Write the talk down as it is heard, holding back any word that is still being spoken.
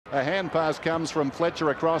A hand pass comes from Fletcher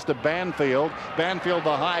across to Banfield. Banfield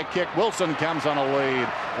the high kick. Wilson comes on a lead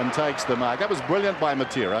and takes the mark. That was brilliant by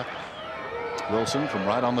Matera. Wilson from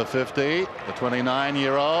right on the 50. The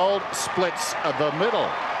 29-year-old splits the middle.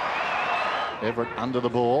 Everett under the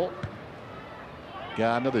ball.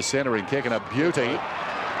 Gardner, the centering kick, and a beauty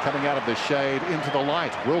coming out of the shade into the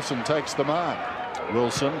light. Wilson takes the mark.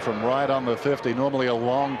 Wilson from right on the 50. Normally a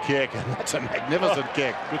long kick, and that's a magnificent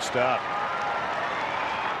kick. Good start.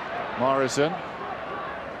 Morrison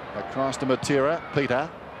across to Matera. Peter,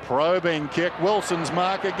 probing kick. Wilson's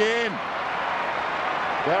mark again.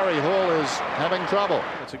 Barry Hall is having trouble.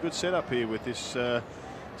 It's a good setup here with this.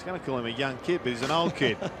 He's going to call him a young kid, but he's an old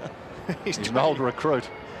kid. he's an old recruit.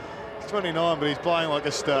 He's 29, but he's playing like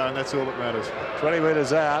a star, and that's all that matters. 20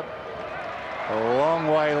 metres out. A long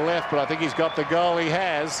way left, but I think he's got the goal. He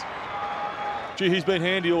has. Gee, he's been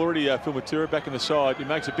handy already, Phil Matera, back in the side. It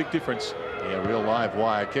makes a big difference. Yeah, real live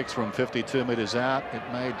wire. Kicks from 52 metres out. It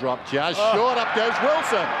may drop just short. Up goes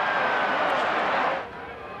Wilson.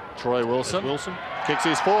 Troy Wilson. Wilson kicks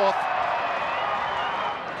his fourth.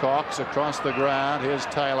 Cox across the ground. Here's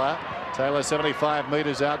Taylor. Taylor 75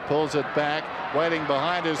 metres out, pulls it back. Waiting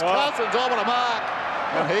behind his Cousins. Oh, what a mark.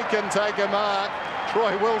 And he can take a mark.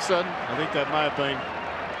 Troy Wilson. I think that may have been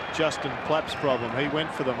Justin Plapp's problem. He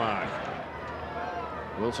went for the mark.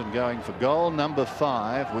 Wilson going for goal number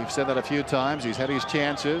 5. We've said that a few times. He's had his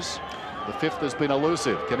chances. The 5th has been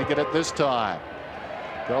elusive. Can he get it this time?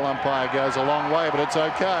 Goal umpire goes a long way, but it's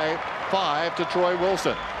okay. 5 to Troy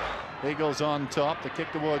Wilson. Eagles on top. The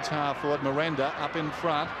kick towards half forward. Miranda up in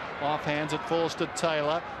front. Off hands, it falls to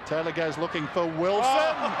Taylor. Taylor goes looking for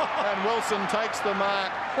Wilson. And Wilson takes the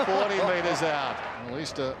mark 40 metres out. At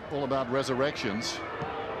least all about resurrections.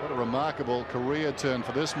 What a remarkable career turn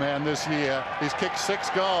for this man this year. He's kicked 6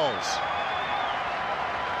 goals.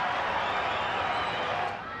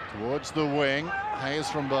 Towards the wing. Hayes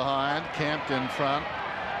from behind. Kemp in front.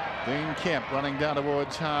 Dean Kemp running down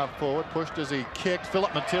towards half forward. Pushed as he kicked.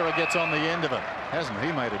 Philip Matera gets on the end of it. Hasn't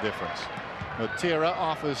he made a difference? Matera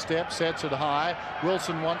off his step, sets it high.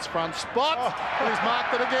 Wilson wants front spot. And he's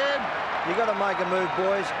marked it again. You got to make a move,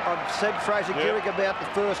 boys. I've said Fraser Gehrig about the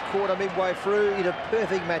first quarter midway through. He's a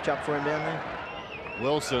perfect matchup for him down there.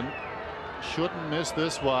 Wilson shouldn't miss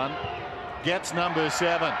this one. Gets number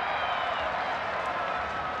 7.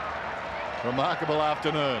 Remarkable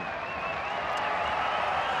afternoon.